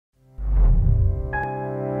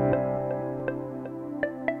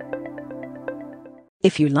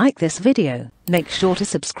If you like this video, make sure to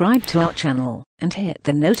subscribe to our channel and hit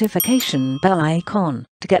the notification bell icon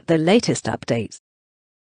to get the latest updates.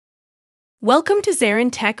 Welcome to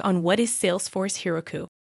ZaranTech on What is Salesforce Heroku.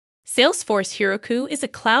 Salesforce Heroku is a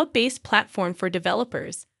cloud-based platform for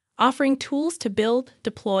developers, offering tools to build,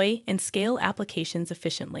 deploy, and scale applications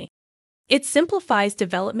efficiently. It simplifies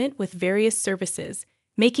development with various services,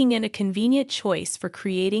 making it a convenient choice for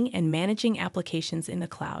creating and managing applications in the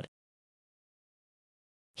cloud.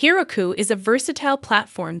 Heroku is a versatile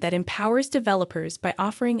platform that empowers developers by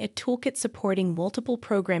offering a toolkit supporting multiple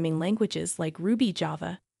programming languages like Ruby,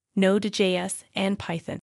 Java, Node.js, and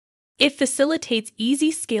Python. It facilitates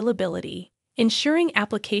easy scalability, ensuring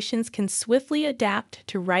applications can swiftly adapt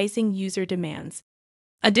to rising user demands.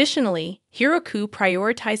 Additionally, Heroku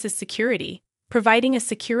prioritizes security, providing a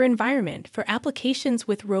secure environment for applications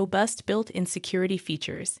with robust built-in security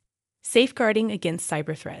features, safeguarding against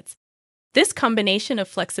cyber threats. This combination of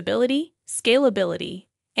flexibility, scalability,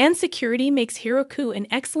 and security makes Heroku an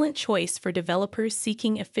excellent choice for developers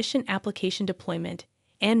seeking efficient application deployment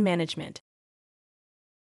and management.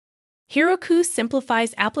 Heroku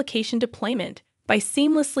simplifies application deployment by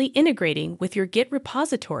seamlessly integrating with your Git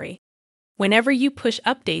repository. Whenever you push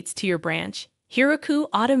updates to your branch, Heroku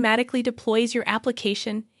automatically deploys your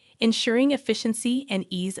application, ensuring efficiency and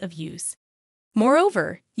ease of use.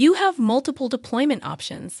 Moreover, you have multiple deployment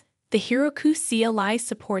options. The Heroku CLI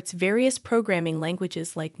supports various programming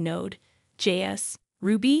languages like Node.js,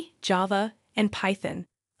 Ruby, Java, and Python,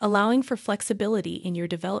 allowing for flexibility in your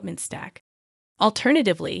development stack.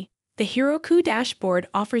 Alternatively, the Heroku dashboard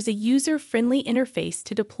offers a user-friendly interface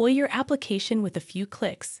to deploy your application with a few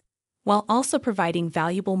clicks, while also providing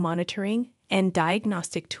valuable monitoring and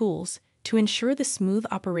diagnostic tools to ensure the smooth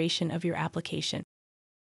operation of your application.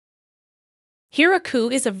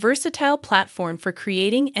 Heroku is a versatile platform for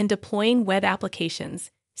creating and deploying web applications,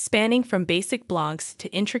 spanning from basic blogs to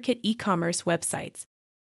intricate e-commerce websites.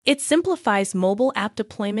 It simplifies mobile app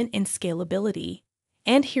deployment and scalability,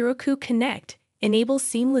 and Heroku Connect enables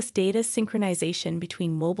seamless data synchronization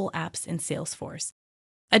between mobile apps and Salesforce.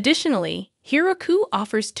 Additionally, Heroku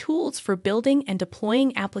offers tools for building and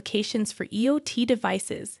deploying applications for IoT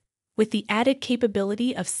devices, with the added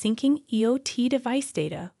capability of syncing IoT device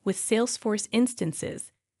data with Salesforce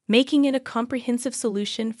instances, making it a comprehensive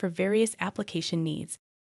solution for various application needs.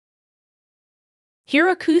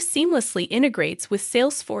 Heroku seamlessly integrates with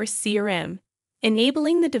Salesforce CRM,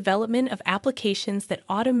 enabling the development of applications that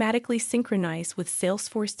automatically synchronize with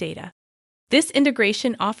Salesforce data. This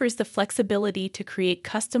integration offers the flexibility to create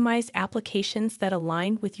customized applications that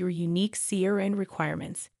align with your unique CRM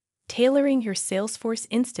requirements, tailoring your Salesforce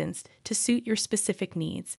instance to suit your specific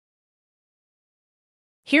needs.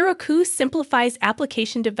 Heroku simplifies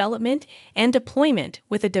application development and deployment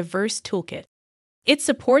with a diverse toolkit. It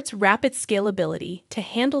supports rapid scalability to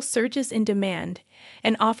handle surges in demand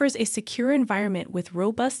and offers a secure environment with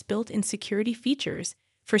robust built-in security features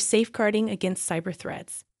for safeguarding against cyber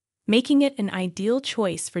threats, making it an ideal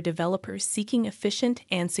choice for developers seeking efficient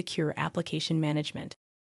and secure application management.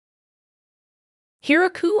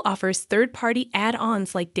 Heroku offers third-party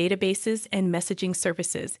add-ons like databases and messaging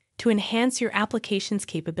services to enhance your application's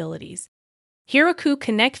capabilities. Heroku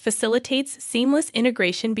Connect facilitates seamless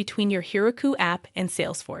integration between your Heroku app and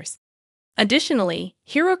Salesforce. Additionally,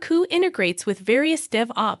 Heroku integrates with various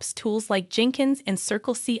DevOps tools like Jenkins and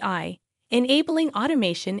Circle CI, enabling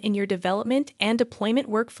automation in your development and deployment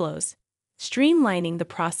workflows, streamlining the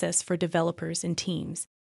process for developers and teams.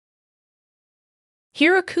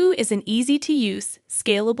 Heroku is an easy-to-use,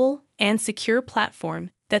 scalable, and secure platform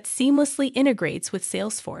that seamlessly integrates with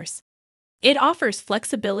Salesforce. It offers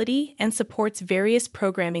flexibility and supports various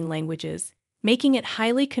programming languages, making it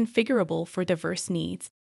highly configurable for diverse needs.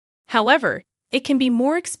 However, it can be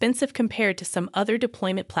more expensive compared to some other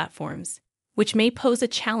deployment platforms, which may pose a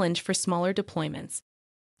challenge for smaller deployments.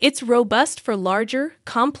 It's robust for larger,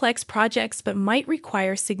 complex projects but might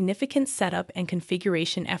require significant setup and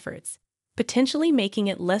configuration efforts, potentially making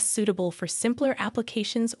it less suitable for simpler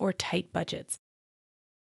applications or tight budgets.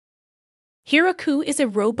 Heroku is a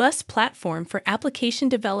robust platform for application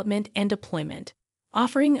development and deployment,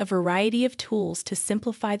 offering a variety of tools to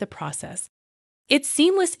simplify the process. Its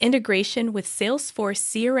seamless integration with Salesforce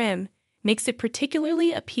CRM makes it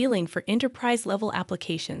particularly appealing for enterprise-level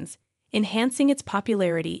applications, enhancing its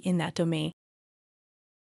popularity in that domain.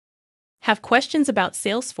 Have questions about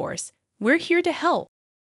Salesforce? We're here to help.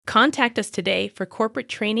 Contact us today for corporate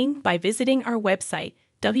training by visiting our website,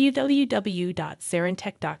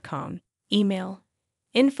 www.ZaranTech.com, email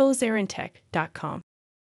info@zarantech.com,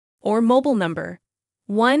 or mobile number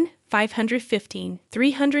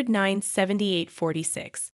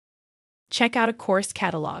 1-515-309-7846. Check out a course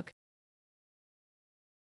catalog.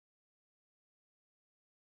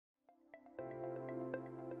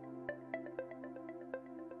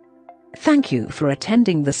 Thank you for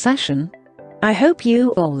attending the session. I hope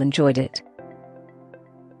you all enjoyed it.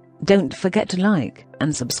 Don't forget to like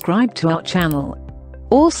and subscribe to our channel.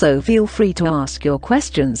 Also, feel free to ask your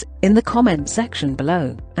questions in the comment section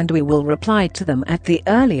below, and we will reply to them at the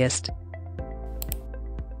earliest.